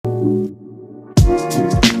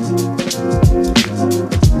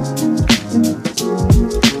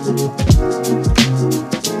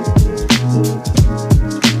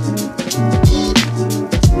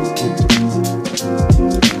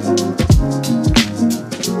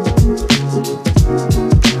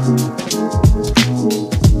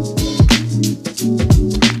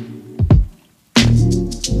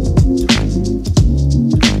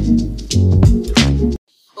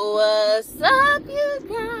What's up, you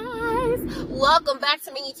guys? Welcome back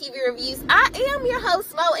to Mini TV Reviews. I am your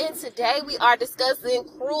host, Mo, and today we are discussing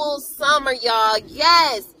Cruel Summer, y'all.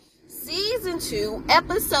 Yes, Season 2,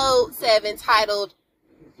 Episode 7, titled,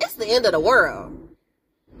 It's the End of the World.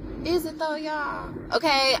 Is it though, y'all?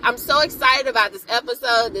 Okay, I'm so excited about this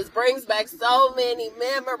episode. This brings back so many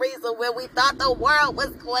memories of when we thought the world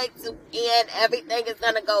was going to end. Everything is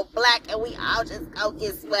going to go black, and we all just go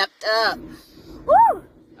get swept up. Woo!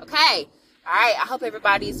 Okay. All right. I hope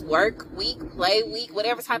everybody's work week, play week,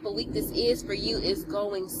 whatever type of week this is for you is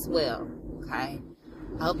going swell. Okay.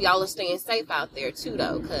 I hope y'all are staying safe out there too,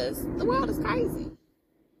 though, because the world is crazy.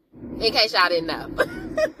 In case y'all didn't know.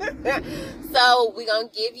 So we're going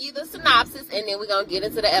to give you the synopsis and then we're going to get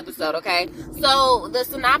into the episode. Okay. So the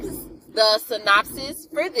synopsis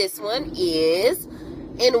for this one is: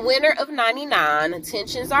 in winter of 99,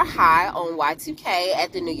 tensions are high on Y2K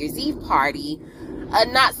at the New Year's Eve party. A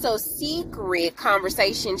not-so-secret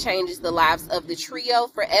conversation changes the lives of the trio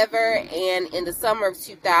forever, and in the summer of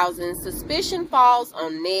 2000, suspicion falls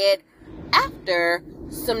on Ned after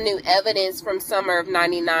some new evidence from summer of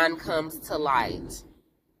 99 comes to light.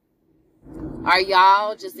 Are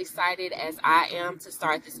y'all just excited as I am to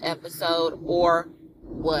start this episode, or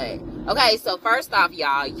what? Okay, so first off,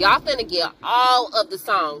 y'all finna get all of the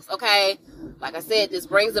songs, okay? Like I said, this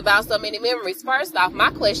brings about so many memories. First off,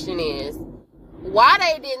 my question is, why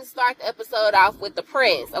they didn't start the episode off with the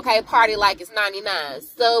Prince, okay? Party like it's 99.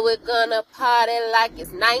 So we're gonna party like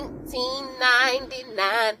it's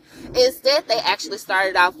 1999. Instead, they actually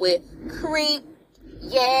started off with Creep.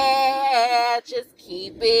 Yeah, just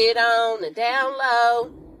keep it on the down low,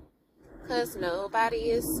 'cause nobody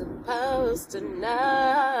is supposed to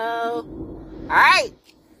know. Alright,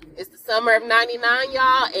 it's the summer of 99,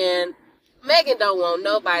 y'all, and Megan don't want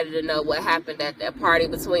nobody to know what happened at that party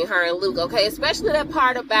between her and Luke, okay? Especially that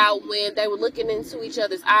part about when they were looking into each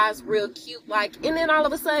other's eyes real cute, like, and then all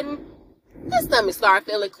of a sudden, his stomach started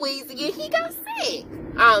feeling queasy and he got sick.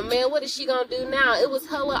 Oh, man, what is she gonna do now? It was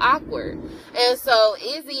hella awkward. And so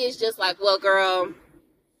Izzy is just like, well, girl,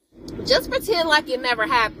 just pretend like it never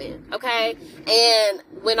happened, okay? And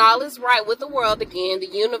when all is right with the world again, the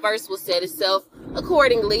universe will set itself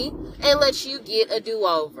accordingly and let you get a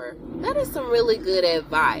do-over. That is some really good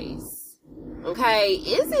advice, okay?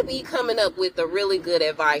 Izzy be coming up with the really good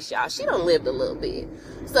advice, y'all. She done lived a little bit.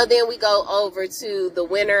 So then we go over to the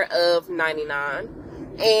winter of 99,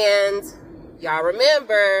 and y'all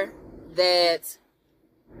remember that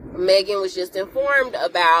Megan was just informed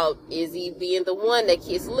about Izzy being the one that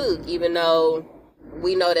kissed Luke, even though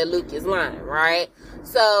we know that Luke is lying, right?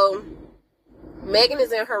 So Megan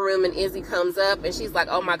is in her room and Izzy comes up and she's like,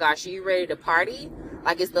 oh my gosh, are you ready to party?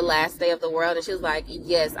 Like it's the last day of the world. And she was like,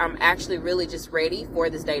 yes, I'm actually really just ready for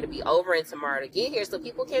this day to be over and tomorrow to get here so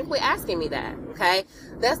people can't quit asking me that, okay?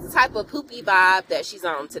 That's the type of poopy vibe that she's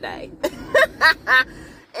on today.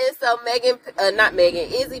 And so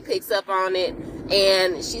Izzy picks up on it,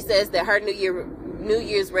 and she says that her New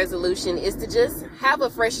Year's resolution is to just have a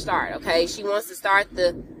fresh start, okay? She wants to start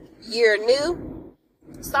the year new,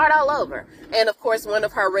 start all over. And of course, one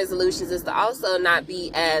of her resolutions is to also not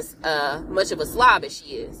be as much of a slob as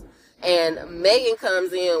she is. And Megan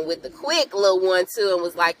comes in with the quick little one too and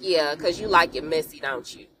was like, yeah, because you like it messy, don't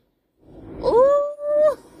you? Ooh.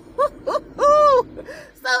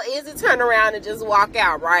 So Izzy turned around and just walk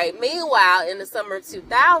out, right? Meanwhile, in the summer of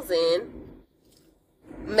 2000,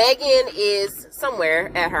 Megan is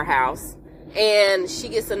somewhere at her house and she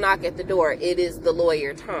gets a knock at the door. It is the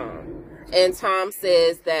lawyer, Tom. And Tom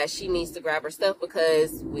says that she needs to grab her stuff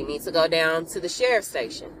because we need to go down to the sheriff's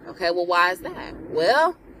station. Okay, well, why is that?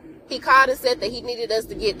 Well, he called and said that he needed us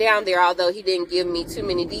to get down there, although he didn't give me too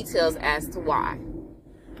many details as to why.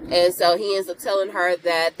 And so he ends up telling her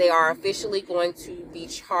that they are officially going to be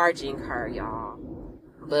charging her, y'all.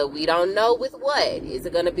 But we don't know with what. Is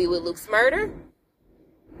it going to be with Luke's murder?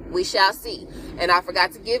 We shall see. And I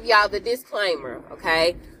forgot to give y'all the disclaimer,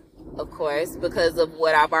 okay? Of course, because of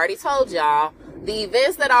what I've already told y'all. The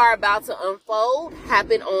events that are about to unfold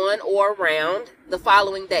happen on or around the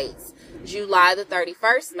following dates. July the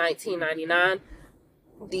 31st, 1999.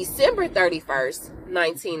 December 31st,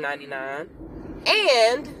 1999.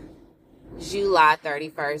 And July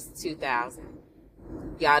 31st, 2000.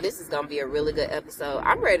 Y'all, this is going to be a really good episode.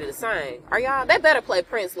 I'm ready to sing. Are y'all? They better play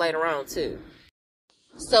Prince later on, too.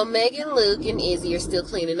 So Megan, Luke, and Izzy are still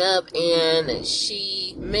cleaning up, and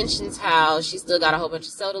she mentions how she still got a whole bunch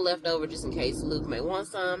of soda left over just in case Luke may want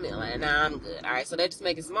some. And like, nah, I'm good. All right, so they're just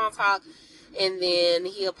making small talk, and then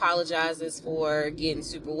he apologizes for getting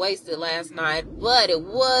super wasted last night, but it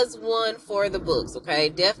was one for the books, okay?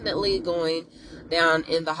 Definitely going down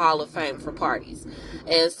in the Hall of Fame for parties.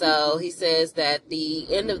 And so he says that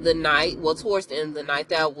the end of the night, well, towards the end of the night,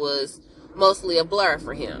 that was mostly a blur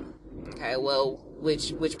for him. Okay, well,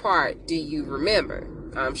 which part do you remember?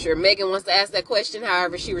 I'm sure Megan wants to ask that question.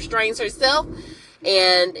 However, she restrains herself.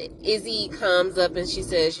 And Izzy comes up and she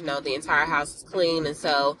says, the entire house is clean. And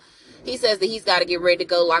so he says that he's got to get ready to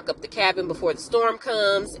go lock up the cabin before the storm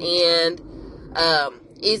comes. And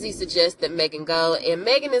Izzy suggests that Megan go. And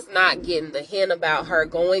Megan is not getting the hint about her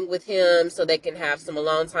going with him so they can have some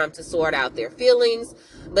alone time to sort out their feelings.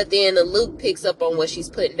 But then Luke picks up on what she's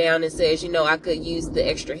putting down and says, I could use the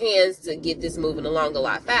extra hands to get this moving along a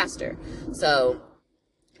lot faster. So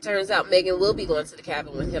turns out Megan will be going to the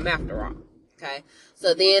cabin with him after all. Okay.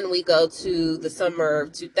 So then we go to the summer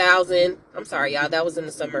of 2000. I'm sorry, y'all. That was in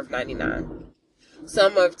the summer of 99.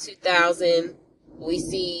 Summer of 2000, we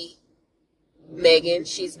see Megan.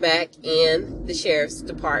 She's back in the sheriff's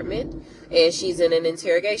department, and she's in an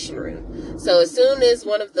interrogation room. So as soon as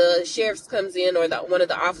one of the sheriffs comes in, or one of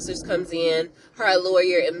the officers comes in, her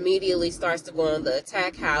lawyer immediately starts to go on the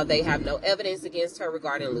attack, how they have no evidence against her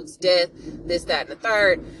regarding Luke's death, this, that, and the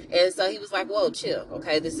third. And so he was like, whoa, chill.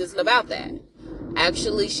 Okay, this isn't about that.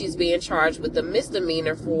 Actually, she's being charged with a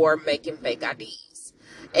misdemeanor for making fake IDs.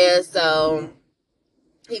 And so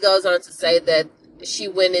he goes on to say that she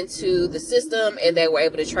went into the system and they were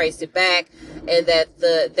able to trace it back, and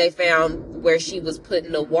that they found where she was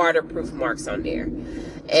putting the waterproof marks on there.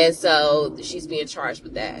 And so she's being charged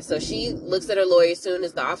with that. So she looks at her lawyer as soon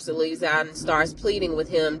as the officer leaves out and starts pleading with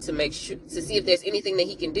him to make sure, to see if there's anything that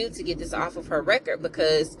he can do to get this off of her record,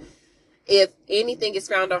 because if anything is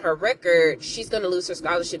found on her record, she's going to lose her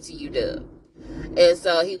scholarship to UW. And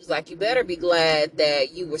so he was like, you better be glad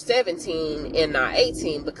that you were 17 and not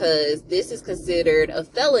 18, because this is considered a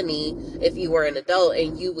felony if you were an adult,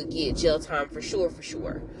 and you would get jail time for sure.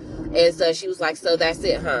 And so she was like, so that's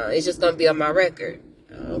it, huh? It's just going to be on my record.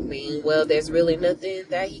 I mean, well, there's really nothing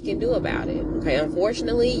that he can do about it. Okay,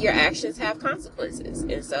 unfortunately, your actions have consequences.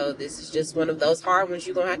 And so this is just one of those hard ones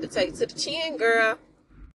you're going to have to take to the chin, girl.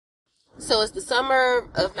 So it's the summer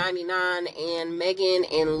of 99, and Megan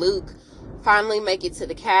and Luke finally make it to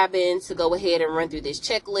the cabin to go ahead and run through this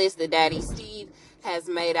checklist that Daddy Steve has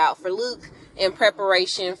made out for Luke in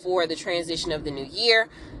preparation for the transition of the new year.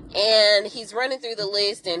 And he's running through the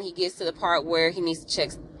list, and he gets to the part where he needs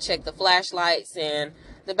to check the flashlights, and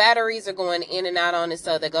the batteries are going in and out on it.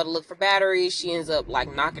 So they go to look for batteries. She ends up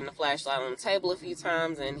knocking the flashlight on the table a few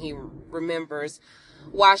times, and he remembers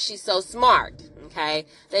why she's so smart. Okay,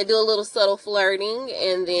 they do a little subtle flirting,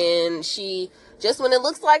 and then she, just when it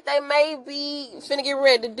looks like they may be finna get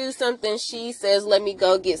ready to do something, she says, let me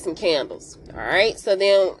go get some candles. All right, so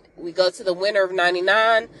then we go to the winter of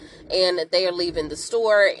 99, and they are leaving the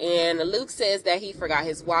store, and Luke says that he forgot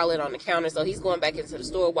his wallet on the counter, so he's going back into the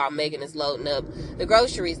store while Megan is loading up the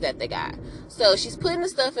groceries that they got. So she's putting the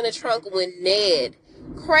stuff in the trunk when Ned,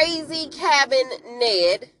 crazy cabin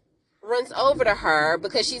Ned, runs over to her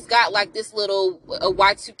because she's got this little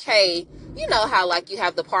Y2K, you know how you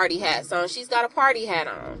have the party hats on. She's got a party hat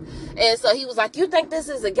on. And so he was like, you think this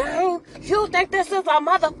is a game? You think this is a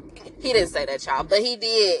mother... He didn't say that, y'all, but he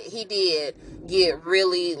did get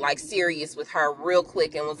really serious with her real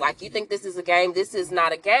quick and was like, you think this is a game? This is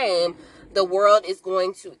not a game. The world is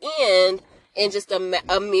going to end in just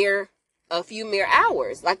a few mere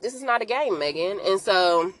hours. This is not a game, Megan. And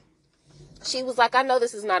so she was like, I know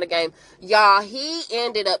this is not a game. Y'all, he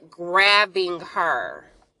ended up grabbing her.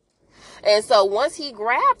 And so once he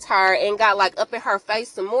grabbed her and got up in her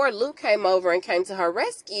face some more, Luke came over and came to her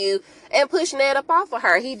rescue and pushed Ned up off of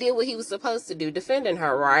her. He did what he was supposed to do, defending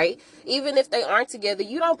her, right? Even if they aren't together,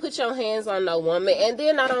 you don't put your hands on no woman. And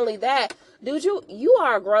then not only that, dude, you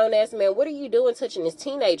are a grown-ass man. What are you doing touching this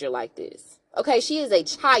teenager like this? Okay, she is a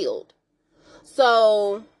child.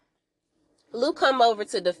 So Luke come over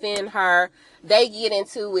to defend her. They get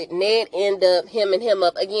into it. Ned end up him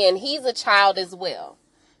up. Again, he's a child as well.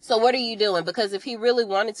 So what are you doing? Because if he really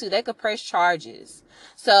wanted to, they could press charges.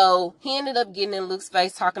 So he ended up getting in Luke's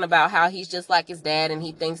face talking about how he's just like his dad and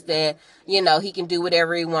he thinks that, you know, he can do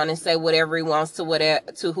whatever he wants and say whatever he wants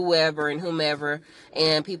to whoever and whomever,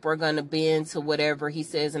 and people are going to bend to whatever he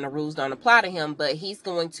says and the rules don't apply to him. But he's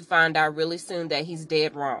going to find out really soon that he's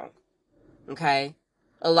dead wrong. Okay?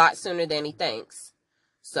 A lot sooner than he thinks.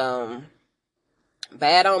 So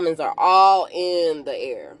bad omens are all in the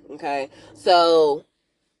air. Okay? So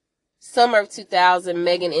summer of 2000,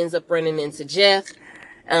 Megan ends up running into Jeff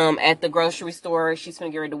at the grocery store. She's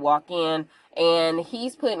finna get ready to walk in, and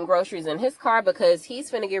he's putting groceries in his car because he's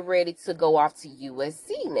finna get ready to go off to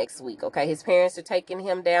USC next week. Okay, his parents are taking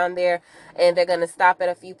him down there, and they're gonna stop at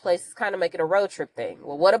a few places, kind of make it a road trip thing.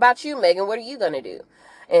 Well, what about you, Megan? What are you gonna do?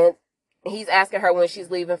 And he's asking her when she's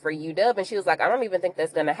leaving for UW, and she was like, I don't even think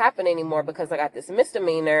that's gonna happen anymore because I got this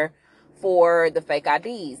misdemeanor for the fake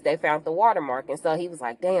IDs. They found the watermark. And so he was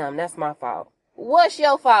like, damn, that's my fault. What's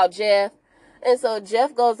your fault, Jeff? And so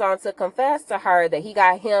Jeff goes on to confess to her that he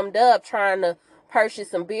got hemmed up trying to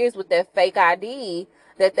purchase some beers with that fake ID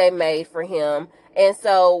that they made for him. And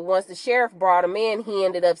so once the sheriff brought him in, he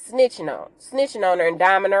ended up snitching on her and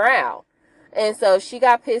diming her out. And so she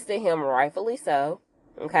got pissed at him, rightfully so.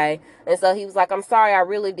 Okay. And so he was like, I'm sorry, I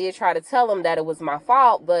really did try to tell him that it was my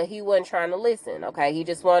fault, but he wasn't trying to listen. Okay. He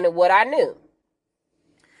just wanted what I knew.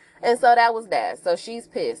 And so that was that. So she's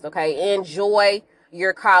pissed. Okay. Enjoy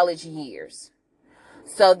your college years.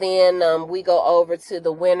 So then we go over to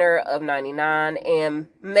the winter of 99, and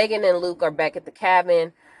Megan and Luke are back at the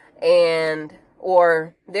cabin,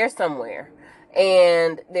 or they're somewhere,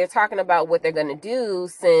 and they're talking about what they're going to do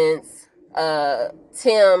since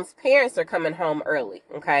Tim's parents are coming home early.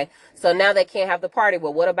 Okay. So now they can't have the party.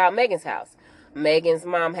 Well, what about Megan's house? Megan's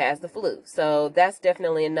mom has the flu. So that's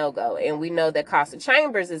definitely a no-go. And we know that Casa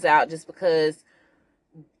Chambers is out just because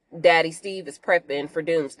Daddy Steve is prepping for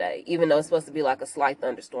doomsday, even though it's supposed to be like a slight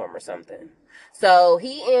thunderstorm or something. So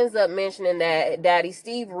he ends up mentioning that Daddy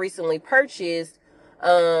Steve recently purchased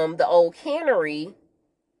the old cannery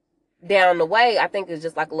down the way. I think it's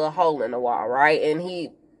just like a little hole in the wall, right? And he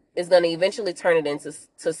is going to eventually turn it into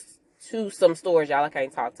some stores. Y'all, I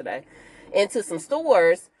can't talk today. Into some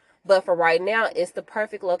stores. But for right now, it's the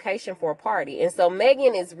perfect location for a party. And so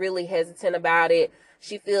Megan is really hesitant about it.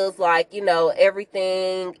 She feels like, you know,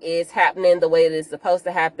 everything is happening the way that it's supposed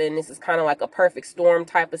to happen. This is kind of like a perfect storm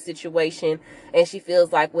type of situation. And she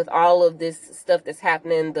feels like with all of this stuff that's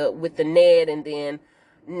happening with the Ned and then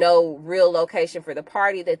no real location for the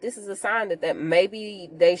party, that this is a sign that maybe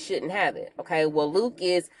they shouldn't have it. Okay, well, Luke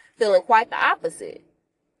is feeling quite the opposite.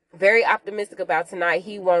 Very optimistic about tonight.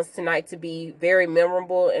 He wants tonight to be very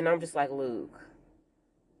memorable. And I'm just like, Luke.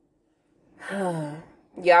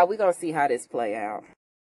 Y'all, we're going to see how this play out.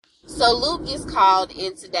 So Luke gets called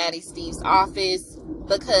into Daddy Steve's office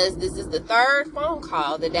because this is the third phone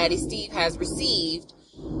call that Daddy Steve has received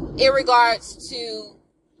in regards to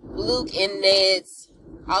Luke and Ned's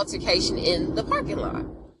altercation in the parking lot.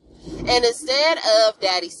 And instead of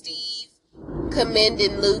Daddy Steve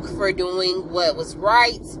commending Luke for doing what was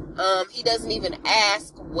right, he doesn't even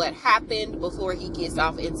ask what happened before he gets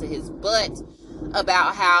off into his butt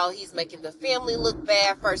about how he's making the family look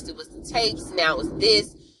bad. First it was the tapes, now it's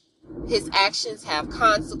this. His actions have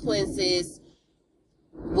consequences.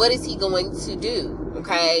 What is he going to do?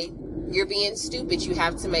 Okay, you're being stupid. You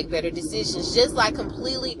have to make better decisions. Just like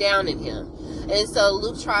completely downing him. And so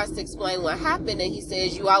Luke tries to explain what happened, and he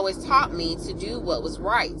says, you always taught me to do what was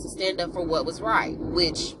right, to stand up for what was right,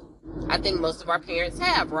 which I think most of our parents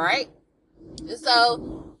have, right? And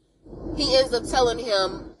so he ends up telling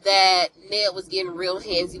him that Ned was getting real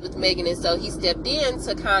handsy with Megan, and so he stepped in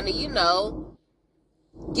to kind of, you know,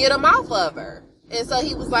 get him off of her. And so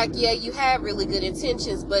he was like, yeah, you had really good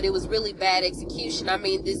intentions, but it was really bad execution. I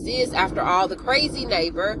mean, this is, after all, the crazy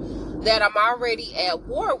neighbor that I'm already at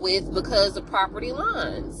war with because of property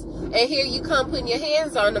lines. And here you come putting your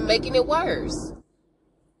hands on them, making it worse.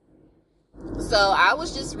 So I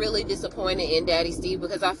was just really disappointed in Daddy Steve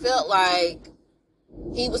because I felt like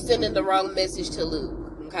he was sending the wrong message to Luke.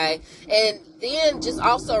 Okay. And then just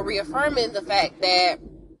also reaffirming the fact that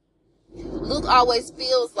Luke always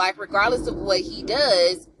feels like regardless of what he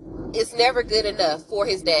does, it's never good enough for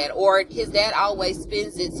his dad, or his dad always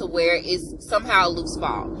spins it to where it's somehow Luke's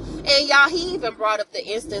fault. And y'all, he even brought up the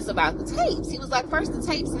instance about the tapes. He was like, first the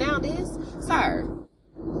tapes, now this. Sir,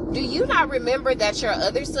 do you not remember that your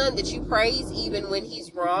other son that you praise even when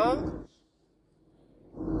he's wrong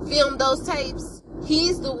filmed those tapes?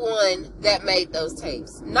 He's the one that made those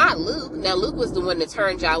tapes, not Luke. Now Luke was the one that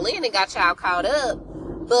turned y'all in and got y'all caught up,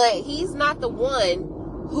 but he's not the one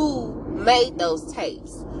who made those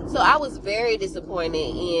tapes. So I was very disappointed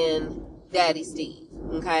in Daddy Steve.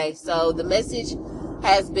 Okay, so the message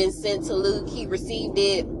has been sent to Luke. He received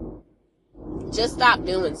it. Just stop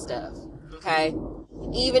doing stuff. Okay,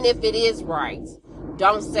 even if it is right,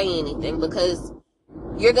 don't say anything, because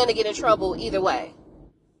you're going to get in trouble either way.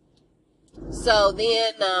 So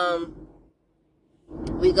then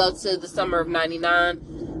we go to the summer of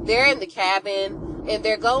 99. They're in the cabin and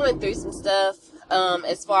they're going through some stuff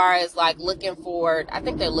as far as like looking for, I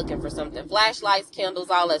think they're looking for something, flashlights, candles,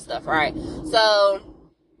 all that stuff, right? So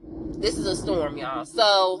this is a storm, y'all.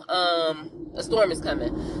 So a storm is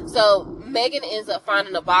coming. So Megan ends up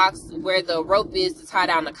finding a box where the rope is to tie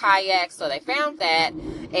down the kayak. So they found that.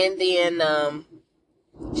 And then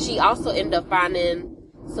she also ended up finding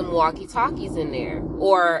some walkie-talkies in there,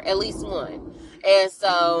 or at least one. And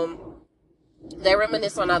so they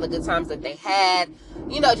reminisce on all the good times that they had,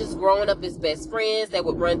 you know, just growing up as best friends. They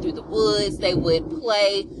would run through the woods. They would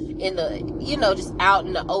play in the, you know, just out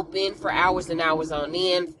in the open for hours and hours on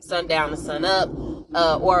end, sundown to sun up,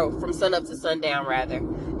 or from sun up to sundown, rather.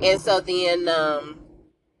 And so then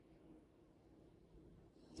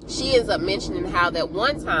she ends up mentioning how that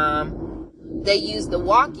one time they used the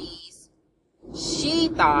walkies. She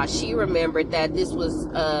thought, she remembered that this was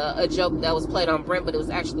a joke that was played on Brent, but it was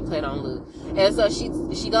actually played on Luke. And so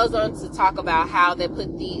she goes on to talk about how they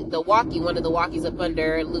put the walkie, one of the walkies, up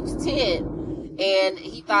under Luke's tent, and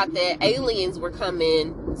he thought that aliens were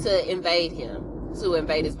coming to invade him, to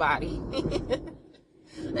invade his body.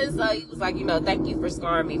 And so he was like, you know, thank you for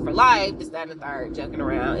scarring me for life, this, that, and the third, joking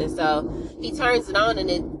around. And so he turns it on, and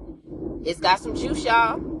it's got some juice,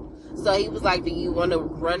 y'all. So he was like, do you want to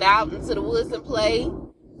run out into the woods and play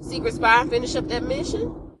Secret Spy and finish up that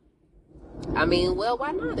mission? I mean, well,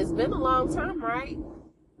 why not? It's been a long time, right?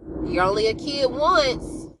 You're only a kid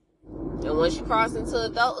once. And once you cross into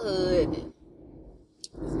adulthood,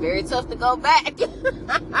 it's very tough to go back.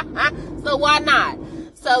 So why not?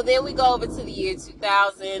 So then we go over to the year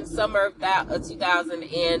 2000, summer of 2000,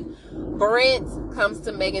 and Brent comes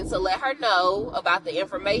to Megan to let her know about the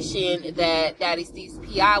information that Daddy Steve's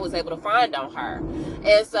PI was able to find on her.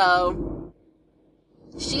 And so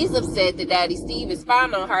she's upset that Daddy Steve is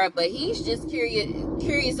spying on her, but he's just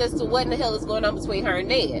curious as to what in the hell is going on between her and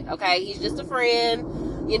Ned. Okay, he's just a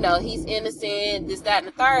friend, you know, he's innocent, this, that, and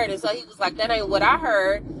the third. And so he was like, that ain't what I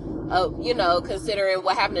heard, you know, considering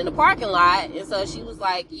what happened in the parking lot. And so she was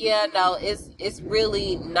like, yeah, no, it's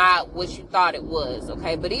really not what you thought it was.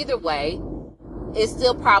 Okay, but either way, it's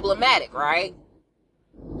still problematic, right?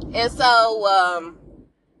 And so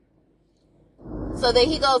so then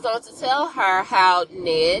he goes on to tell her how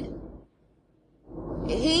Ned,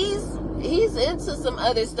 he's into some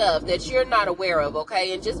other stuff that you're not aware of,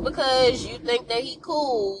 okay? And just because you think that he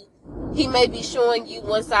cool, he may be showing you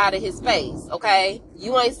one side of his face, okay?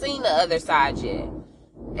 You ain't seen the other side yet.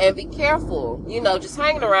 And be careful, you know, just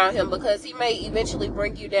hanging around him, because he may eventually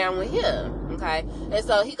bring you down with him, okay? And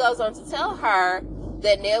so he goes on to tell her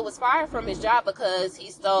that Ned was fired from his job because he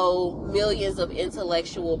stole millions of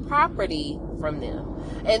intellectual property from them.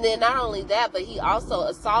 And then not only that, but he also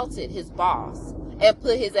assaulted his boss and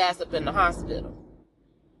put his ass up in the hospital.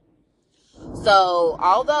 So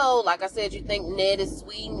although, like I said, you think Ned is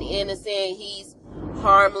sweet and innocent, he's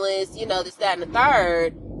harmless, you know, this, that, and the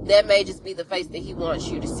third, that may just be the face that he wants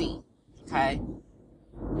you to see, okay?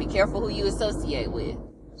 Be careful who you associate with.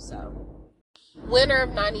 So winter of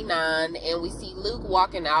 99, and we see Luke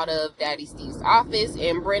walking out of Daddy Steve's office,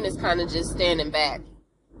 and Brent is kind of just standing back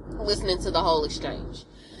listening to the whole exchange.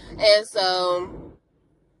 And so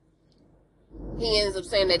he ends up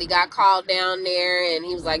saying that he got called down there, and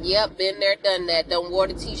he was like, yep, been there, done that, done wore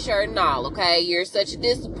the t-shirt and all, okay? You're such a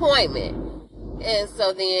disappointment. And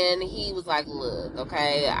so then he was like, look,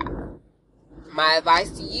 okay, my advice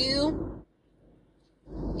to you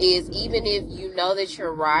is, even if you know that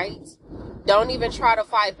you're right, don't even try to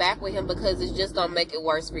fight back with him, because it's just gonna make it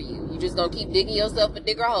worse for you. You're just gonna keep digging yourself a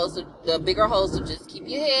bigger hole. So just keep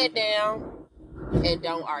your head down and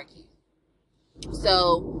don't argue.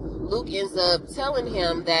 So Luke ends up telling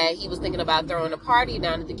him that he was thinking about throwing a party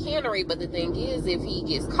down at the cannery, but the thing is, if he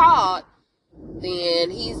gets caught, then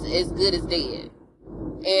he's as good as dead.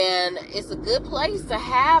 And it's a good place to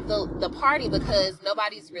have the party, because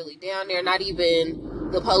nobody's really down there, not even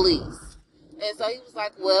the police. And so he was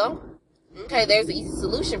like, well, okay, there's an easy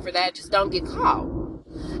solution for that. Just don't get caught.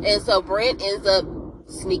 And so Brent ends up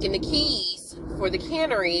sneaking the keys for the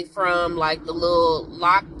cannery from like the little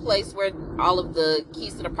lock place where all of the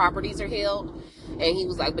keys to the properties are held. And he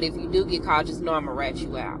was like, but if you do get caught, just know I'm gonna rat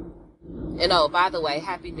you out. And oh, by the way,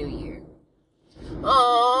 Happy New Year.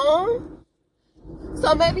 Oh.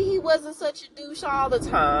 So maybe he wasn't such a douche all the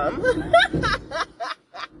time.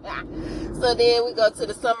 So then we go to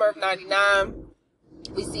the summer of 99.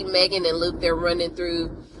 We see Megan and Luke, they're running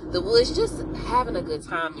through the woods, just having a good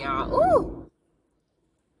time, y'all. Ooh.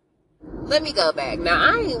 Let me go back. Now,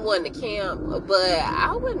 I ain't one to camp, but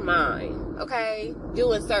I wouldn't mind, okay,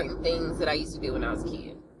 doing certain things that I used to do when I was a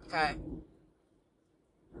kid, okay?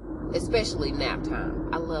 Especially nap time.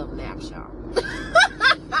 I love naps, y'all.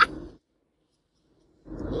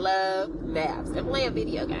 Love naps. And playing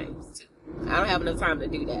video games, too. I don't have enough time to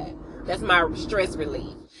do that. That's my stress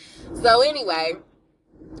relief. So, anyway,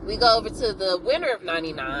 we go over to the winter of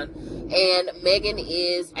 99, and Megan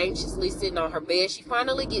is anxiously sitting on her bed. She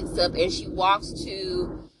finally gets up, and she walks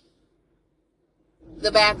to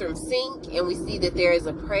the bathroom sink, and we see that there is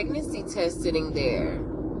a pregnancy test sitting there.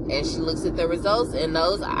 And she looks at the results, and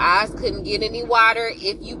those eyes couldn't get any wider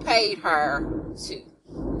if you paid her to.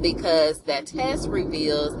 Because that test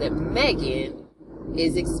reveals that Megan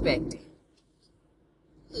is expecting.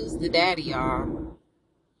 Who's the daddy, y'all?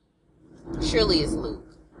 Surely it's Luke.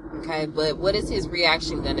 Okay, but what is his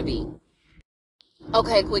reaction going to be?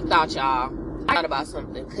 Okay, quick thought, y'all. I thought about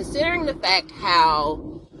something. Considering the fact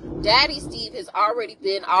how Daddy Steve has already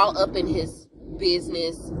been all up in his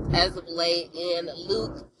business as of late, and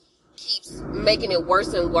Luke keeps making it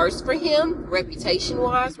worse and worse for him,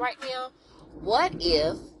 reputation-wise right now, what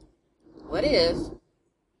if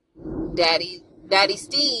Daddy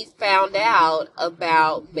Steve found out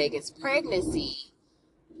about Megan's pregnancy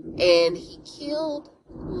and he killed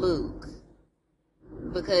Luke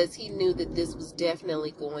because he knew that this was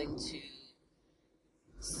definitely going to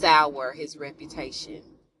sour his reputation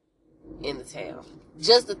in the town?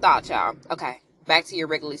 Just a thought, y'all. Okay, back to your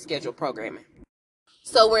regularly scheduled programming.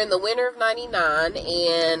 So we're in the winter of 99,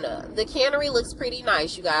 and the cannery looks pretty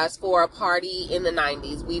nice, you guys, for a party in the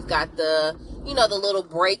 90s. We've got the, the little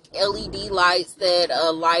brake LED lights that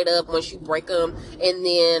light up once you break them. And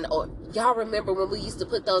then, y'all remember when we used to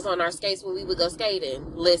put those on our skates when we would go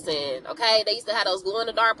skating? Listen, okay? They used to have those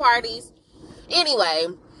glow-in-the-dark parties. Anyway,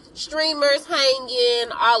 streamers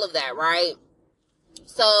hanging, all of that, right?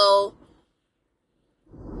 So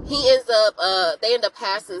they end up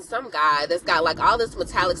passing some guy that's got like all this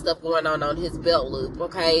metallic stuff going on his belt loop,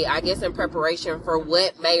 okay? I guess in preparation for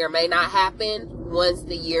what may or may not happen once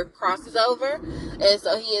the year crosses over. And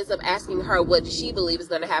so he ends up asking her what does she believe is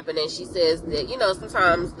going to happen, and she says that,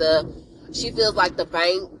 sometimes she feels like the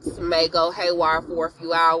banks may go haywire for a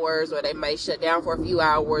few hours, or they may shut down for a few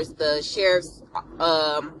hours. The sheriff's,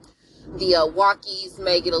 the walkies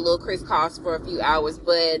may get a little crisscross for a few hours,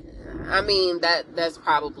 but I mean, that's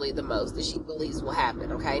probably the most that she believes will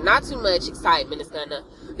happen, okay? Not too much excitement is going to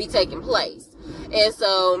be taking place. And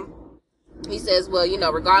so he says, well,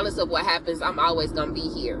 regardless of what happens, I'm always going to be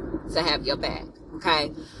here to have your back,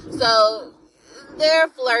 okay? So they're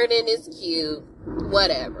flirting, it's cute,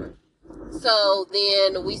 whatever. So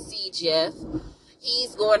then we see Jeff.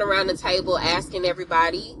 He's going around the table asking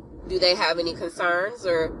everybody, do they have any concerns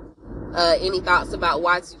or any thoughts about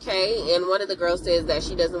Y2K? And one of the girls says that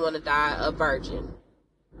she doesn't want to die a virgin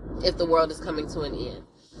if the world is coming to an end.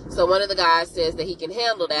 So one of the guys says that he can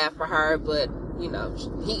handle that for her, but,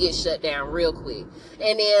 he gets shut down real quick.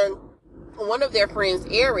 And then one of their friends,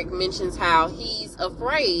 Eric, mentions how he's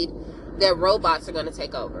afraid that robots are going to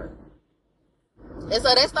take over. And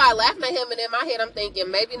so they start laughing at him, and in my head I'm thinking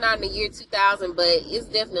maybe not in the year 2000, but it's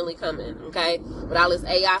definitely coming, okay? With all this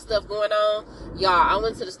AI stuff going on. Y'all, I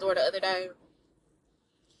went to the store the other day.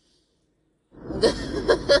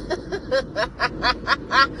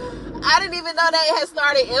 I didn't even know they had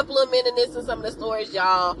started implementing this in some of the stores,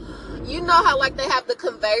 y'all. You know how like they have the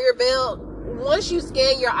conveyor belt? Once you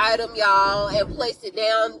scan your item, y'all, and place it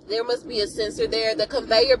down, there must be a sensor there. The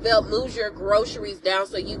conveyor belt moves your groceries down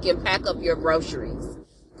so you can pack up your groceries.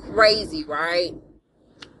 Crazy, right?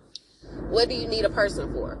 What do you need a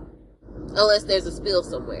person for? Unless there's a spill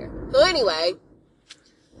somewhere. So anyway,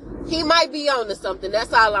 he might be on to something.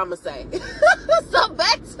 That's all I'm going to say. So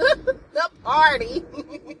back to the party.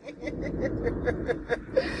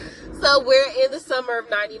 So we're in the summer of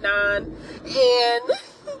 99,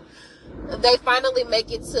 and they finally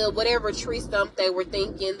make it to whatever tree stump they were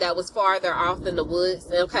thinking that was farther off in the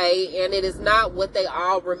woods, okay? And it is not what they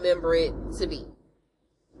all remember it to be.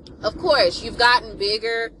 Of course, you've gotten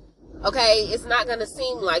bigger, okay? It's not going to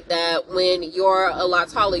seem like that when you're a lot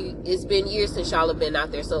taller. It's been years since y'all have been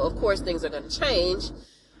out there, so of course things are going to change.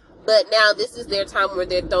 But now this is their time where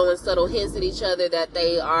they're throwing subtle hints at each other that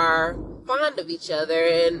they are fond of each other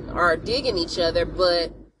and are digging each other.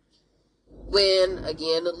 But when,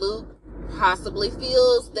 again, Luke possibly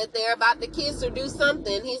feels that they're about to kiss or do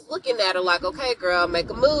something. He's looking at her like, okay, girl, make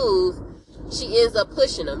a move. She ends up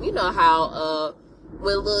pushing him. You know how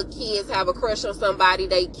when little kids have a crush on somebody,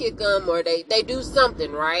 they kick them or they do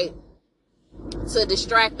something, right, to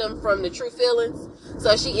distract them from the true feelings.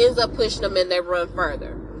 So she ends up pushing them and they run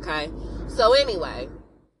further. Okay, so anyway,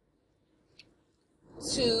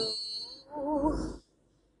 to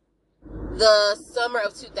the summer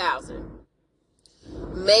of 2000,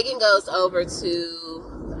 Megan goes over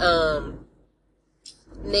to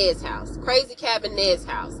Ned's house, Crazy Cabin Ned's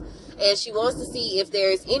house, and she wants to see if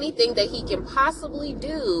there's anything that he can possibly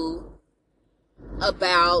do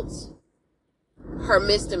about her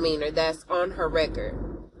misdemeanor that's on her record.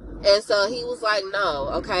 And so he was like, no,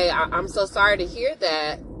 okay, I'm so sorry to hear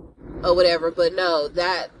that or whatever, but no,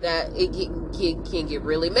 that it can get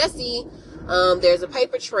really messy. There's a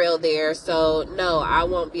paper trail there, so no, I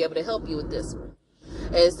won't be able to help you with this one.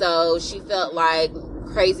 And so she felt like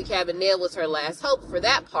Crazy Cabin Ned was her last hope for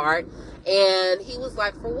that part. And he was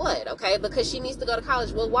like, for what? Okay, because she needs to go to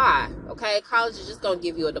college. Well, why? Okay, college is just going to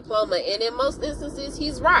give you a diploma. And in most instances,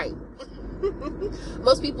 he's right.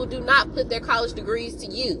 Most people do not put their college degrees to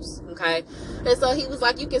use. Okay, and so he was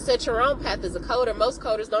like, you can set your own path as a coder. Most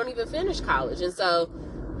coders don't even finish college. And so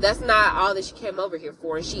that's not all that she came over here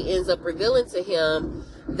for. And she ends up revealing to him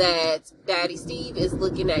that Daddy Steve is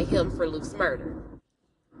looking at him for Luke's murder.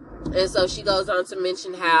 And so she goes on to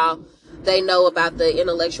mention how they know about the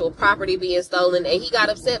intellectual property being stolen. And he got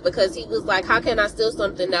upset because he was like, how can I steal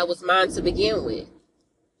something that was mine to begin with?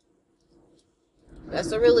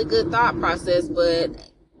 That's a really good thought process,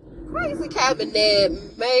 but Crazy Cabin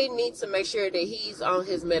Ned may need to make sure that he's on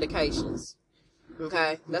his medications.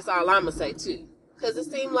 Okay? That's all I'm going to say, too. Because it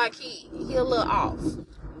seemed like he a little off.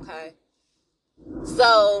 Okay?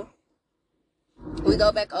 So we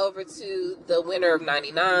go back over to the winter of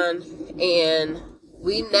 99, and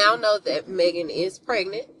we now know that Megan is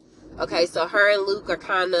pregnant. Okay, so her and Luke are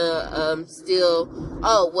kind of still,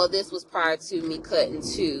 oh, well, this was prior to me cutting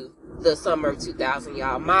to the summer of 2000,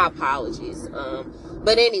 y'all. My apologies.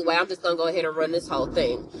 But anyway, I'm just going to go ahead and run this whole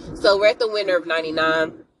thing. So we're at the winter of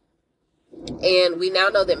 99, and we now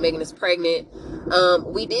know that Megan is pregnant.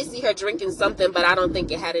 We did see her drinking something, but I don't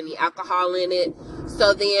think it had any alcohol in it.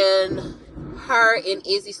 So then her and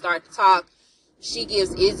Izzy start to talk. She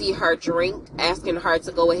gives Izzy her drink, asking her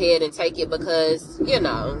to go ahead and take it because, you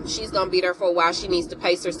know, she's going to be there for a while. She needs to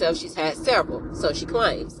pace herself. She's had several, so she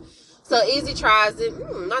claims. So Izzy tries it.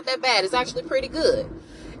 Not that bad. It's actually pretty good.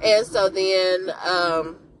 And so then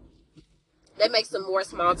they make some more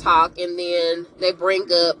small talk, and then they bring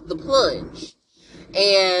up the plunge.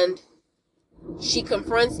 And she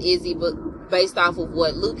confronts Izzy, but based off of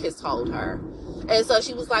what Luke has told her. And so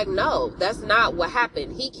she was like, no, that's not what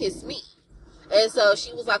happened. He kissed me. And so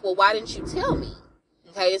she was like, well, why didn't you tell me?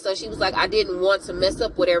 Okay, and so she was like, I didn't want to mess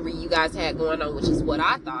up whatever you guys had going on, which is what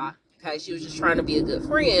I thought. Okay, she was just trying to be a good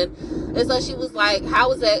friend. And so she was like,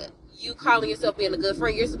 how is that you calling yourself being a good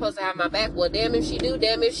friend? You're supposed to have my back. Well, damn if she do,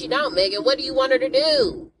 damn if she don't, Megan. What do you want her to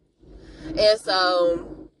do? And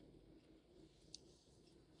so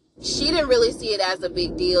she didn't really see it as a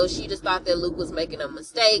big deal. She just thought that Luke was making a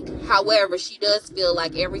mistake. However, she does feel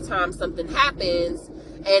like every time something happens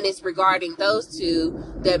and it's regarding those two,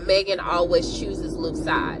 that Megan always chooses Luke's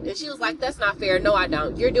side. And she was like, that's not fair. No, I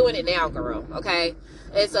don't. You're doing it now, girl. Okay?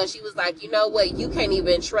 And so she was like, you know what? You can't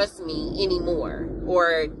even trust me anymore.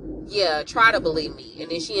 Or, yeah, try to believe me.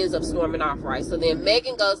 And then she ends up storming off, right? So then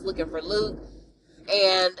Megan goes looking for Luke.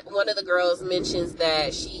 And one of the girls mentions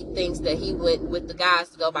that she thinks that he went with the guys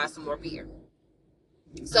to go buy some more beer.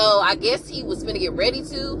 So I guess he was finna get ready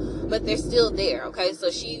to, but they're still there, okay?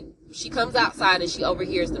 So she comes outside and she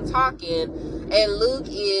overhears them talking, and Luke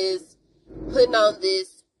is putting on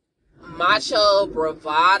this macho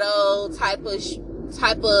bravado type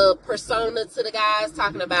of persona to the guys,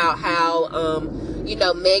 talking about how you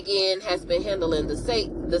know, Megan has been handling the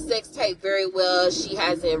sex tape very well. She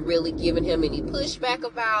hasn't really given him any pushback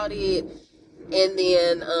about it. And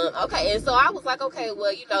then, okay, and so I was like, okay,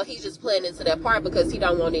 well, you know, he's just playing into that part because he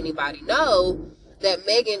don't want anybody to know that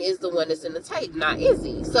Megan is the one that's in the tape, not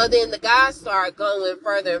Izzy. So then the guys start going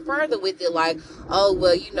further and further with it, like, oh,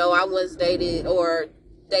 well, you know, I once dated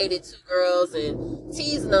two girls, and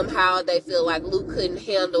teasing them how they feel like Luke couldn't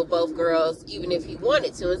handle both girls even if he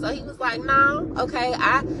wanted to. And so he was like, no, okay,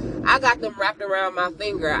 I got them wrapped around my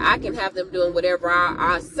finger. I can have them doing whatever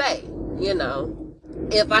I say, you know.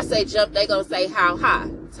 If I say jump, they gonna say how high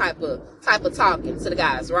type of talking to the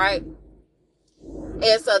guys, right?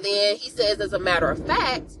 And so then he says, as a matter of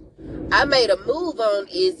fact, I made a move on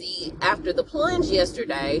Izzy after the plunge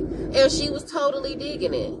yesterday, and she was totally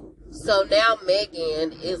digging it. So now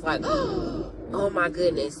Megan is like, oh my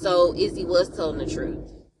goodness. So Izzy was telling the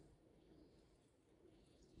truth.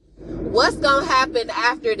 What's gonna happen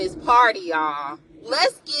after this party, y'all?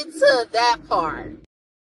 Let's get to that part.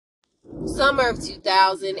 Summer of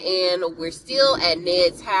 2000, and we're still at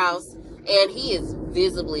Ned's house, and he is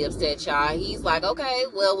visibly upset, y'all. He's like, okay,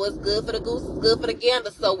 well, what's good for the goose is good for the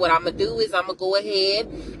gander. So what I'm gonna do is I'm gonna go ahead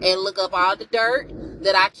and look up all the dirt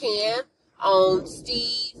that I can on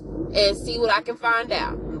Steve and see what I can find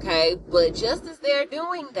out, okay? But just as they're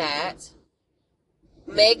doing that,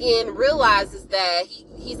 Megan realizes that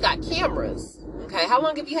he's got cameras. Okay, how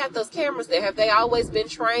long have you had those cameras there? Have they always been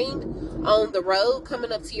trained on the road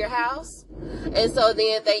coming up to your house? And so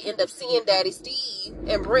then they end up seeing Daddy Steve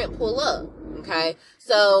and Brent pull up. Okay,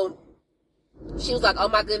 so she was like, oh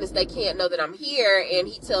my goodness, they can't know that I'm here. And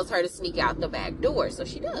he tells her to sneak out the back door. So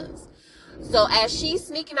she does. So as she's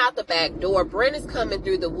sneaking out the back door, Brent is coming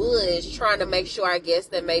through the woods trying to make sure, I guess,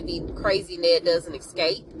 that maybe crazy Ned doesn't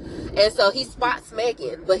escape. And so he spots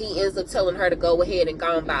Megan, but he ends up telling her to go ahead and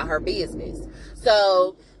go about her business.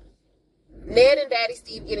 So Ned and Daddy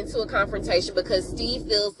Steve get into a confrontation because Steve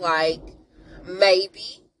feels like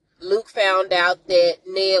maybe Luke found out that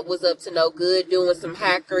Ned was up to no good doing some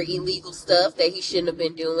hacker illegal stuff that he shouldn't have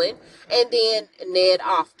been doing. And then Ned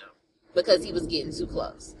offed him because he was getting too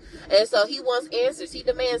close. And so he wants answers. He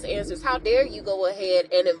demands answers. How dare you go ahead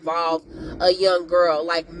and involve a young girl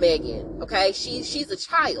like Megan? Okay, she's a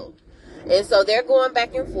child. And so they're going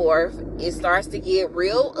back and forth. It starts to get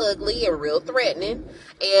real ugly and real threatening.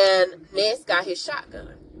 And Ned's got his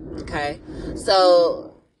shotgun. Okay,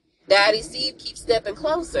 so Daddy Steve keeps stepping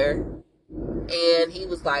closer. And he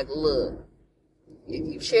was like, look, if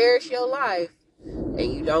you cherish your life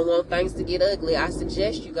and you don't want things to get ugly, I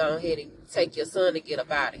suggest you go ahead and take your son and get up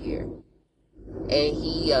out of here. And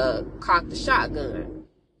he cocked the shotgun.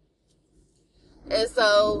 And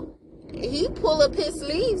so he pull up his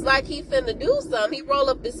sleeves like he finna do something. He roll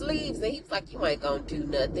up his sleeves and he's like, you ain't gonna do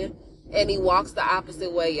nothing. And he walks the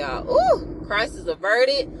opposite way, y'all. Ooh, crisis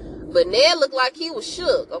averted. But Ned looked like he was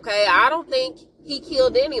shook, okay? I don't think he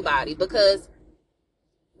killed anybody, because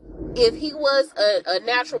if he was a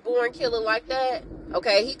natural born killer like that,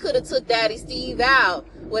 okay, he could have took Daddy Steve out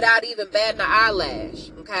without even batting an eyelash,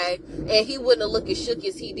 okay? And he wouldn't have looked as shook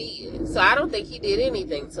as he did. So I don't think he did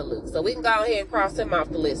anything to Luke. So we can go ahead and cross him off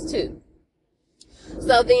the list too.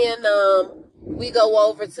 So then we go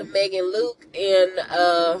over to Megan, Luke,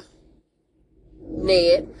 and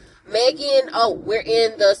Ned. Megan, we're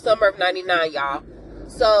in the summer of 99, y'all.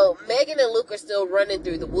 So Megan and Luke are still running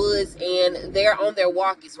through the woods, and they're on their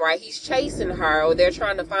walkies, right? He's chasing her, or they're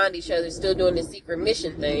trying to find each other, still doing this secret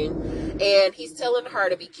mission thing. And he's telling her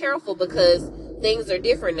to be careful because things are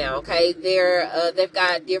different now, okay? They've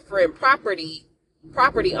got different property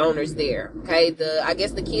owners there, okay? I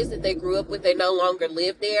guess the kids that they grew up with, they no longer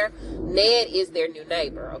live there. Ned is their new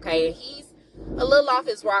neighbor, okay? And he's a little off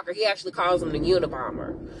his rocker. He actually calls him the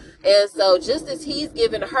Unabomber. And so just as he's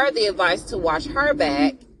giving her the advice to watch her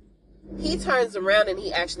back, he turns around and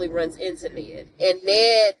he actually runs into Ned. And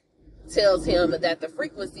Ned tells him that the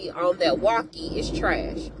frequency on that walkie is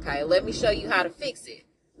trash. Okay, let me show you how to fix it.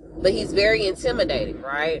 But he's very intimidating,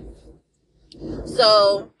 right?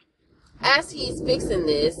 So as he's fixing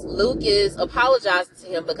this, Luke is apologizing to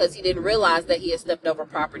him because he didn't realize that he had stepped over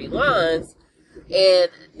property lines. And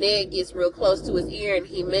Ned gets real close to his ear and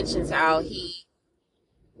he mentions how he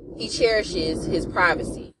cherishes his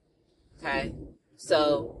privacy. Okay?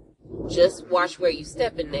 So just watch where you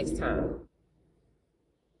step in next time.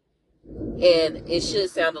 And it should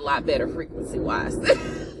sound a lot better frequency-wise.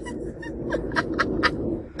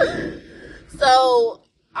 So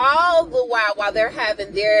all the while they're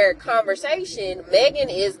having their conversation, Megan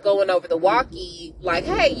is going over the walkie like,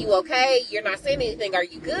 hey, you okay? You're not saying anything. Are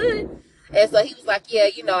you good? And so he was like, yeah,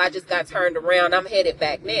 I just got turned around. I'm headed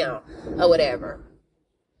back now or whatever.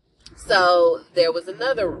 So there was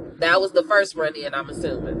that was the first run in, I'm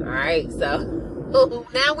assuming. All right. So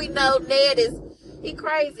now we know Ned he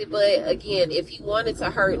crazy. But again, if he wanted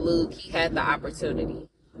to hurt Luke, he had the opportunity.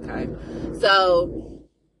 Okay. So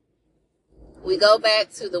we go back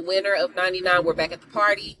to the winter of 99. We're back at the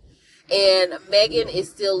party. And Megan is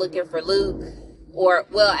still looking for Luke.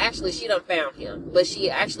 Actually, she done found him. But she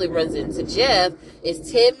actually runs into Jeff.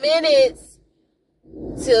 It's 10 minutes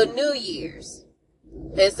till New Year's.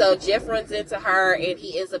 And so Jeff runs into her and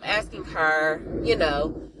he ends up asking her,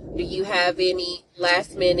 do you have any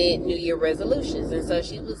last minute New Year resolutions? And so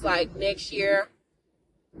she was like, next year,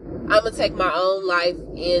 I'm going to take my own life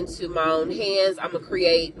into my own hands. I'm going to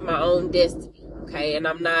create my own destiny. Okay. And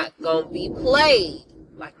I'm not going to be played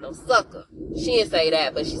like no sucker. She didn't say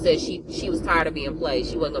that, but she said she was tired of being played.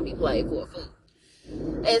 She wasn't gonna be played for a fool.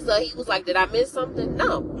 And so he was like, did I miss something?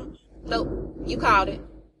 No. Nope. You called it.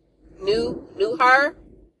 New her,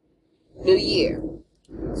 new year.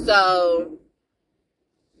 So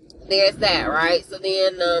there's that, right? So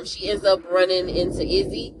then she ends up running into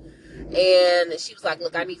Izzy. And she was like,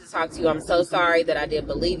 look, I need to talk to you. I'm so sorry that I didn't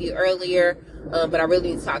believe you earlier, but I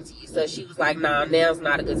really need to talk to you. So she was like, nah, now's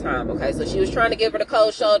not a good time, okay? So she was trying to give her the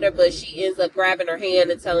cold shoulder, but she ends up grabbing her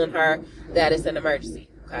hand and telling her that it's an emergency,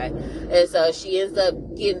 okay? And so she ends up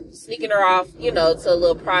sneaking her off, you know, to a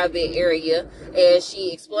little private area, and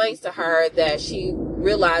she explains to her that she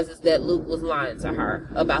realizes that Luke was lying to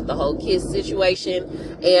her about the whole kiss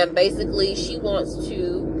situation, and basically she wants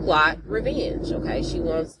to plot revenge, okay? She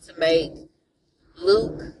wants to make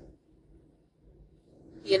Luke,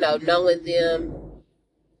 you know, knowing them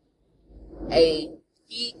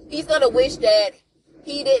he's gonna wish that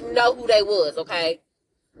he didn't know who they was, okay?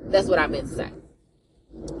 That's what I meant to say.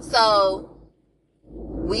 So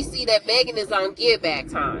we see that Megan is on give back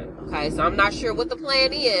time, okay? So I'm not sure what the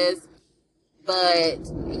plan is, but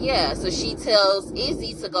yeah, so she tells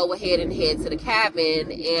Izzy to go ahead and head to the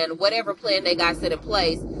cabin, and whatever plan they got set in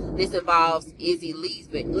place, this involves Izzy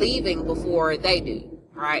leaving before they do,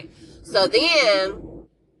 right? So then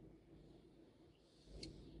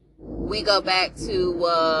we go back to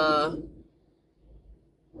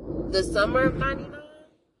the summer of 99.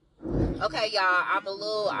 Okay, y'all,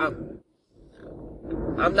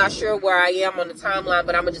 I'm not sure where I am on the timeline,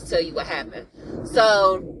 but I'm gonna just tell you what happened.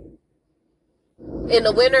 So in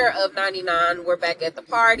the winter of 99, we're back at the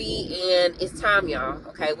party, and it's time, y'all.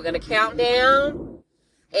 Okay, we're gonna count down,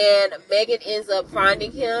 and Megan ends up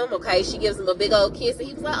finding him. Okay, she gives him a big old kiss, and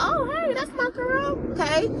he was like, "Oh, hey, that's my girl."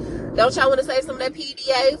 Okay, don't y'all want to save some of that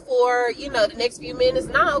PDA for, you know, the next few minutes?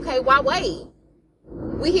 No, okay, why wait?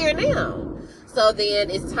 We here now. So then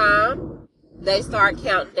it's time. They start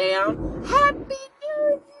counting down. Happy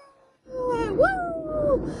New Year!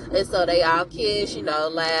 Woo! And so they all kiss, you know,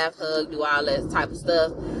 laugh, hug, do all that type of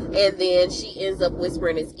stuff. And then she ends up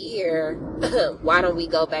whispering in his ear, why don't we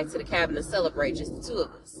go back to the cabin and celebrate, just the two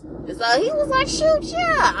of us? And so he was like, shoot,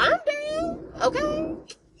 yeah, I'm down. Okay.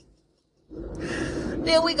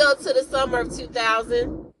 Then we go to the summer of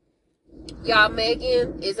 2000. Y'all,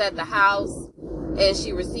 Megan is at the house, and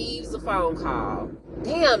she receives a phone call.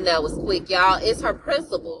 Damn, that was quick, y'all. It's her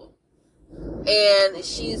principal. And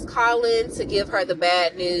she's calling to give her the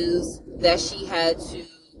bad news that she had to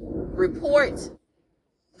report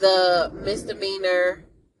the misdemeanor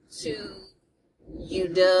to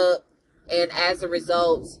UW, and as a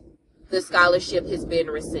result, the scholarship has been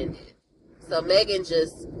rescinded. So Megan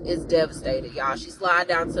just is devastated, y'all. She slid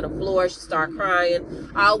down to the floor. She started crying.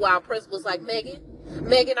 All while principal's like,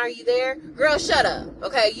 Megan, are you there? Girl, shut up.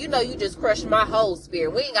 Okay, you know you just crushed my whole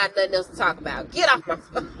spirit. We ain't got nothing else to talk about. Get off my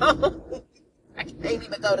phone. I can't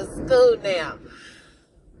even go to school now.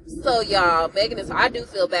 So, y'all, I do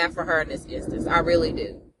feel bad for her in this instance. I really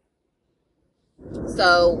do.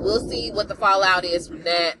 So, we'll see what the fallout is from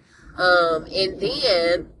that. And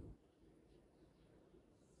then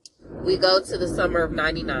we go to the summer of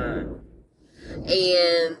 99.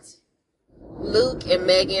 And Luke and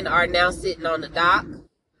Megan are now sitting on the dock.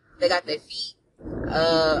 They got their feet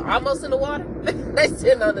almost in the water. They're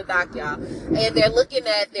sitting on the dock, y'all. And they're looking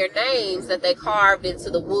at their names that they carved into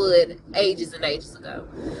the wood ages and ages ago.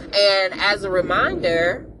 And as a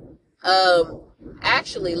reminder,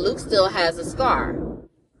 actually, Luke still has a scar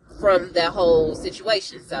from that whole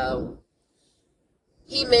situation. So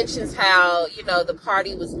he mentions how, you know, the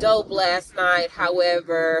party was dope last night.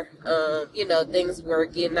 However, you know, things were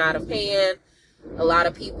getting out of hand. A lot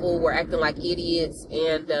of people were acting like idiots,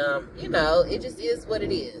 and, you know, it just is what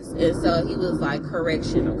it is. And so he was like,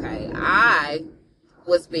 correction, okay, I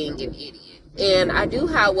was being an idiot. And I do,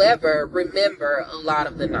 however, remember a lot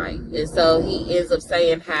of the night. And so he ends up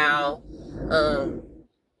saying how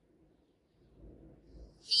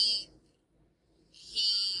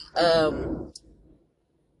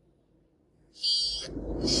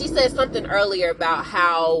she said something earlier about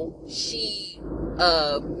how she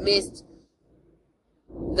missed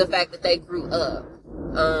the fact that they grew up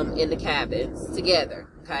in the cabins together,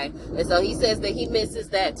 okay? And so he says that he misses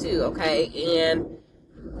that too, okay? And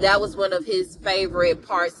that was one of his favorite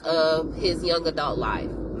parts of his young adult life,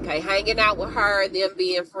 okay? Hanging out with her, them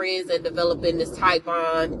being friends and developing this tight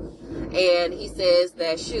bond. And he says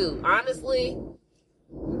that, shoot, honestly,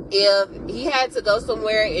 if he had to go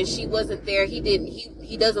somewhere and she wasn't there,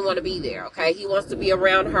 he doesn't want to be there, okay? He wants to be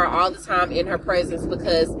around her all the time, in her presence,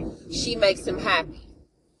 because she makes him happy.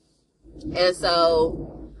 And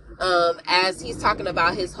so as he's talking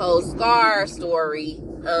about his whole Scar story,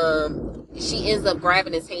 she ends up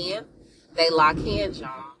grabbing his hand. They lock hands,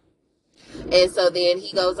 y'all. And so then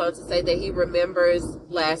he goes on to say that he remembers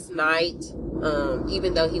last night,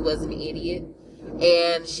 even though he was an idiot.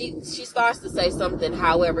 And she starts to say something,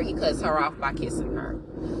 however, he cuts her off by kissing her.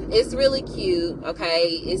 It's really cute, okay?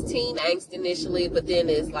 It's teen angst initially, but then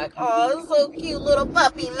it's like, oh, it's so cute, little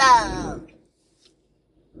puppy love.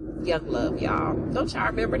 Young love, y'all. Don't y'all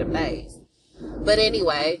remember the days? But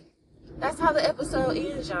anyway, that's how the episode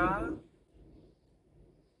ends, y'all.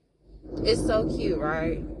 It's so cute,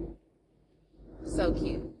 right? So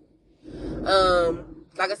cute.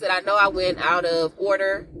 Like I said, I know I went out of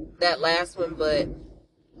order that last one, but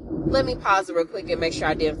let me pause it real quick and make sure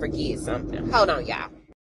I didn't forget something. Hold on, y'all.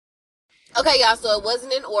 Okay, y'all, so it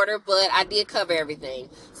wasn't in order, but I did cover everything.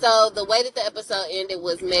 So the way that the episode ended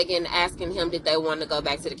was Megan asking him did they want to go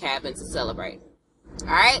back to the cabin to celebrate. All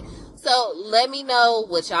right? So let me know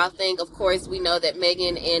what y'all think. Of course, we know that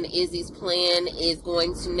Megan and Izzy's plan is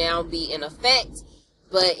going to now be in effect,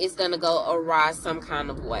 but it's going to go awry some kind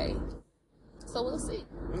of way. So we'll see.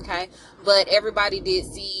 Okay? But everybody did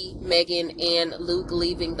see Megan and Luke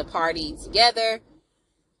leaving the party together.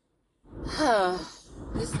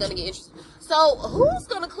 This is going to get interesting. So, who's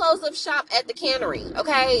going to close up shop at the cannery?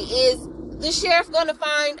 Okay, is the sheriff going to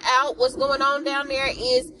find out what's going on down there?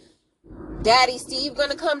 Is Daddy Steve going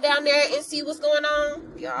to come down there and see what's going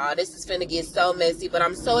on? Y'all, this is finna get so messy, but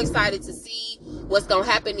I'm so excited to see what's going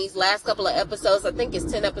to happen these last couple of episodes. I think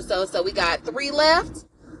it's 10 episodes, so we got 3 left.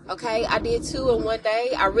 Okay, I did 2 in one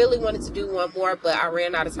day. I really wanted to do one more, but I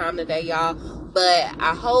ran out of time today, y'all. But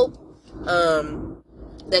I hope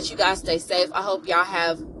that you guys stay safe. I hope y'all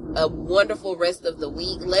have a wonderful rest of the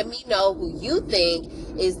week. Let me know who you think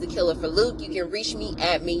is the killer for Luke. You can reach me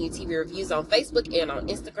at Menu TV Reviews on Facebook and on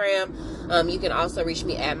Instagram. You can also reach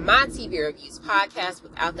me at My TV Reviews Podcast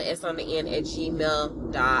without the S on the end at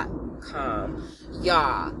gmail.com.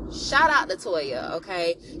 Y'all, shout out to Toya,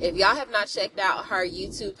 okay? If y'all have not checked out her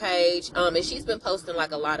YouTube page, and she's been posting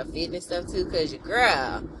like a lot of fitness stuff too, because your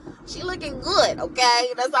girl, she looking good,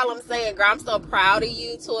 okay? That's all I'm saying, girl. I'm so proud of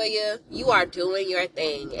you, Toya. You are doing your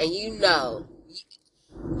thing, and you know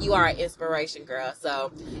you are an inspiration, girl.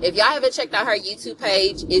 So if y'all haven't checked out her YouTube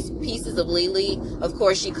page, it's Pieces of Lily. Of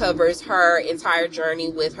course, she covers her entire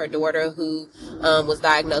journey with her daughter who was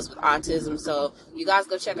diagnosed with autism. So you guys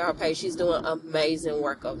go check out her page. She's doing amazing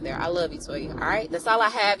work over there. I love you, Toya. All right, that's all I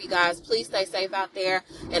have, you guys. Please stay safe out there.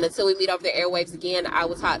 And until we meet over the airwaves again, I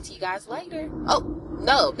will talk to you guys later. Oh,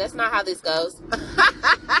 no, that's not how this goes.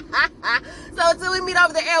 So until we meet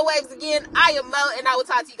over the airwaves again, I am Mo, and I will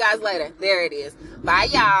talk to you guys later. There it is. Bye,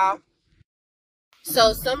 y'all.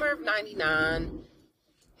 So summer of 99,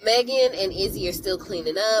 Megan and Izzy are still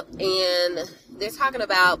cleaning up, and they're talking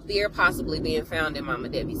about beer possibly being found in Mama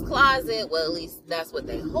Debbie's closet. Well, at least that's what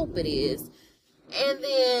they hope it is. And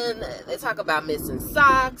then they talk about missing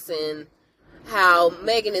socks and how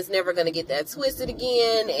Megan is never going to get that twisted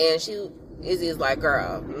again. And Izzy is like,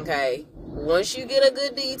 girl, okay, once you get a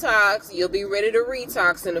good detox, you'll be ready to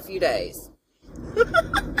retox in a few days.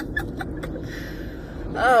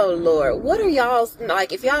 Oh, Lord. What are y'all's,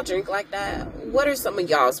 like, if y'all drink like that, what are some of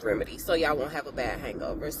y'all's remedies so y'all won't have a bad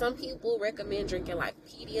hangover? Some people recommend drinking, like,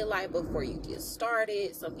 Pedialyte before you get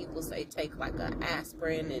started. Some people say take, like, an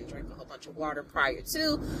aspirin and drink a whole bunch of water prior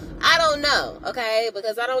to. I don't know, okay?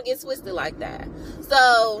 Because I don't get twisted like that.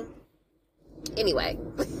 So, anyway.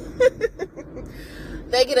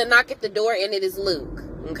 They get a knock at the door, and it is Luke,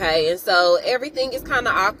 okay? And so everything is kind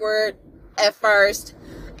of awkward at first.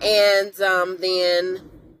 And then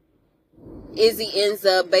Izzy ends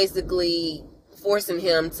up basically forcing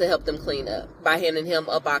him to help them clean up by handing him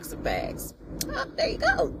a box of bags. Oh, there you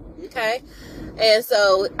go. Okay. And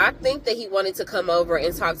so I think that he wanted to come over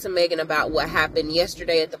and talk to Megan about what happened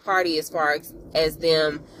yesterday at the party as far as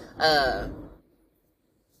them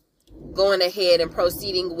going ahead and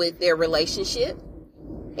proceeding with their relationship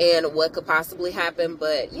and what could possibly happen.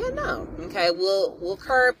 But yeah, no. Okay. We'll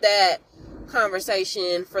curb that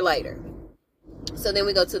conversation for later. So then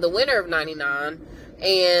we go to the winter of 99,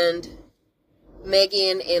 and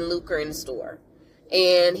Megan and Luke are in the store,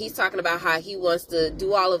 and he's talking about how he wants to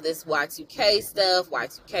do all of this Y2K stuff,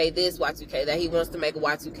 Y2K this, Y2K that. He wants to make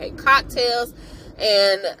Y2K cocktails,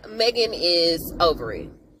 and Megan is over it.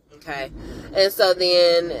 Okay. And so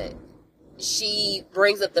then she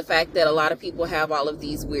brings up the fact that a lot of people have all of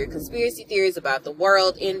these weird conspiracy theories about the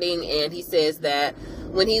world ending, and he says that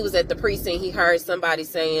when he was at the precinct, he heard somebody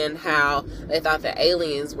saying how they thought the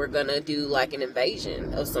aliens were gonna do like an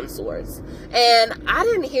invasion of some sorts. And I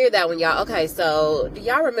didn't hear that one, y'all. Okay, so do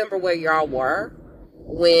y'all remember where y'all were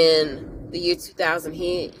when the year 2000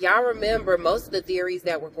 hit, y'all remember most of the theories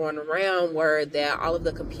that were going around were that all of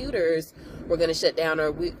the computers were going to shut down,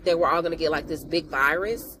 or they were all going to get like this big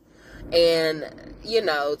virus, and you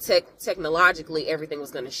know, technologically everything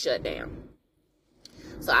was going to shut down.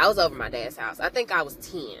 So I was over my dad's house. I think I was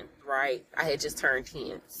 10, right? I had just turned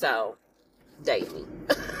 10, so date me.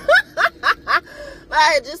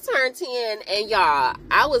 I had just turned 10, and y'all,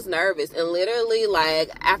 I was nervous, and literally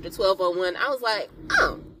like after 12:01, I was like,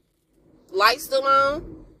 oh, lights still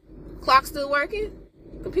on, clock still working,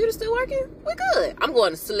 computer still working, we're good, I'm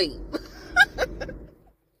going to sleep.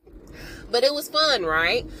 But it was fun,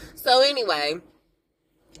 right? So anyway,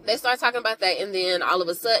 they start talking about that, and then all of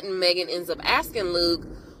a sudden Megan ends up asking Luke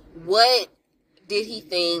what did he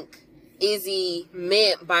think Izzy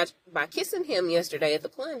meant by kissing him yesterday at the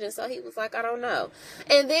plunge. And so he was like, I don't know.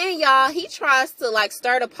 And then y'all, he tries to like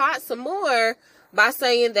stir the pot some more by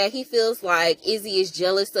saying that he feels like Izzy is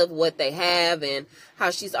jealous of what they have, and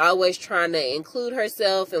how she's always trying to include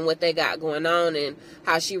herself in what they got going on, and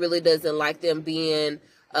how she really doesn't like them being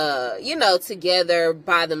you know, together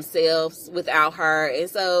by themselves without her. And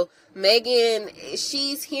so Megan,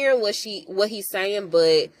 she's hearing what he's saying,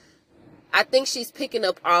 but I think she's picking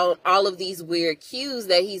up all of these weird cues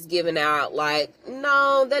that he's giving out. Like,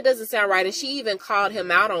 no, that doesn't sound right. And she even called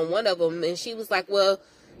him out on one of them, and she was like, well,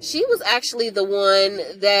 she was actually the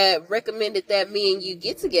one that recommended that me and you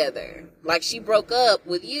get together. Like, she broke up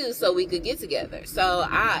with you so we could get together. So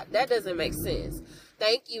that doesn't make sense.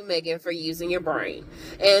 Thank you, Megan, for using your brain.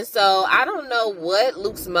 And so I don't know what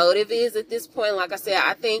Luke's motive is at this point. Like I said,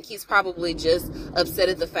 I think he's probably just upset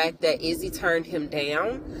at the fact that Izzy turned him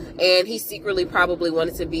down. And he secretly probably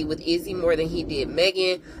wanted to be with Izzy more than he did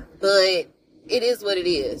Megan. But it is what it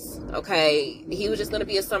is, okay? He was just going to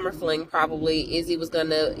be a summer fling, probably. Izzy was going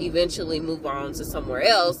to eventually move on to somewhere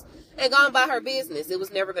else and go on about her business. It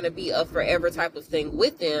was never going to be a forever type of thing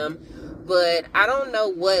with them. But I don't know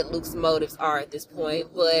what Luke's motives are at this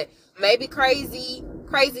point. But maybe Crazy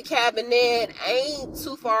Cabinet ain't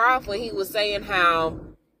too far off when he was saying how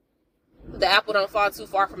the apple don't fall too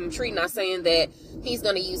far from the tree. Not saying that he's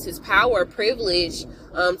going to use his power privilege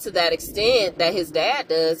to that extent that his dad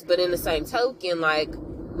does. But in the same token, like,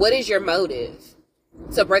 what is your motive?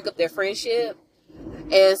 To break up their friendship?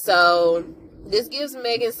 And so this gives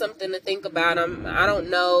Megan something to think about. I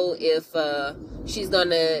don't know if she's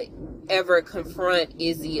going to ever confront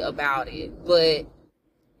Izzy about it. But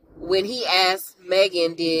when he asked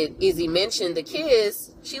Megan, did Izzy mention the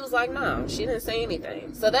kiss, she was like, no, she didn't say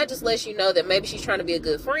anything. So that just lets you know that maybe she's trying to be a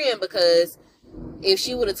good friend, because if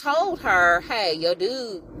she would have told her, hey, your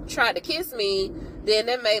dude tried to kiss me, then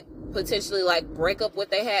that may potentially like break up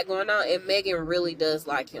what they had going on. And Megan really does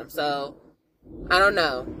like him. So I don't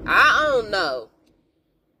know. I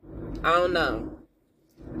don't know.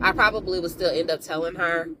 I probably would still end up telling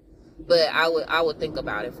her, but I would think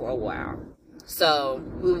about it for a while. So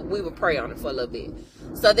we would pray on it for a little bit.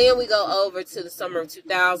 So then we go over to the summer of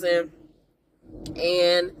 2000,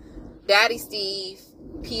 and Daddy Steve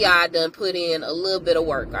P.I. done put in a little bit of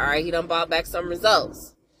work, all right? He done brought back some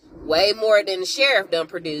results. Way more than the sheriff done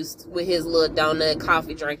produced with his little donut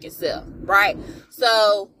coffee drinking self, right?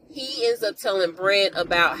 So he ends up telling Brent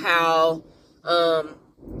about how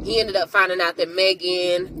he ended up finding out that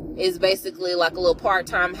Megan is basically like a little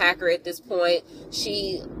part-time hacker at this point.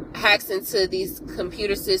 She hacks into these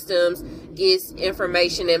computer systems, gets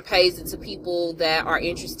information, and pays it to people that are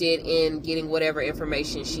interested in getting whatever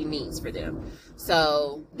information she needs for them.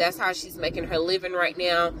 So that's how she's making her living right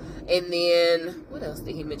now. And then, what else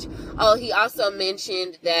did he mention? Oh, he also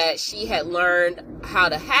mentioned that she had learned how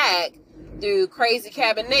to hack through Crazy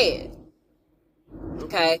Cabinet.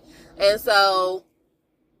 Okay? And so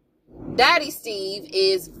Daddy Steve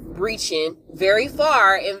is reaching very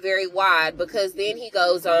far and very wide, because then he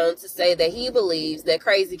goes on to say that he believes that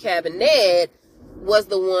Crazy Cabinet was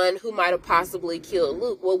the one who might have possibly killed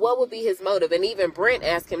Luke. Well, what would be his motive? And even Brent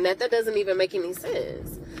asked him that. That doesn't even make any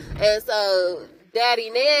sense. And so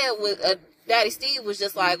Daddy Steve was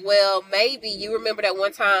just like, well, maybe you remember that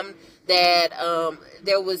one time that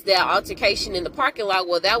there was that altercation in the parking lot.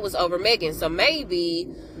 Well, that was over Megan. So maybe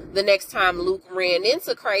the next time Luke ran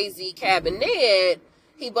into Crazy Cabinet,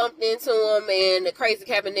 he bumped into him, and the Crazy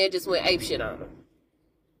Cabinet just went apeshit on him.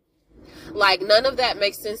 Like, none of that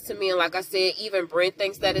makes sense to me. And like I said, even Brent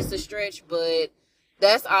thinks that it's a stretch, but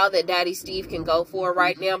that's all that Daddy Steve can go for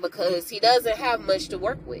right now, because he doesn't have much to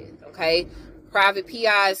work with, okay? Private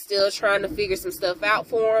P.I. is still trying to figure some stuff out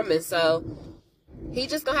for him, and so he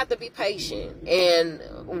just gonna have to be patient and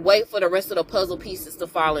wait for the rest of the puzzle pieces to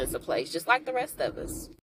fall into place, just like the rest of us.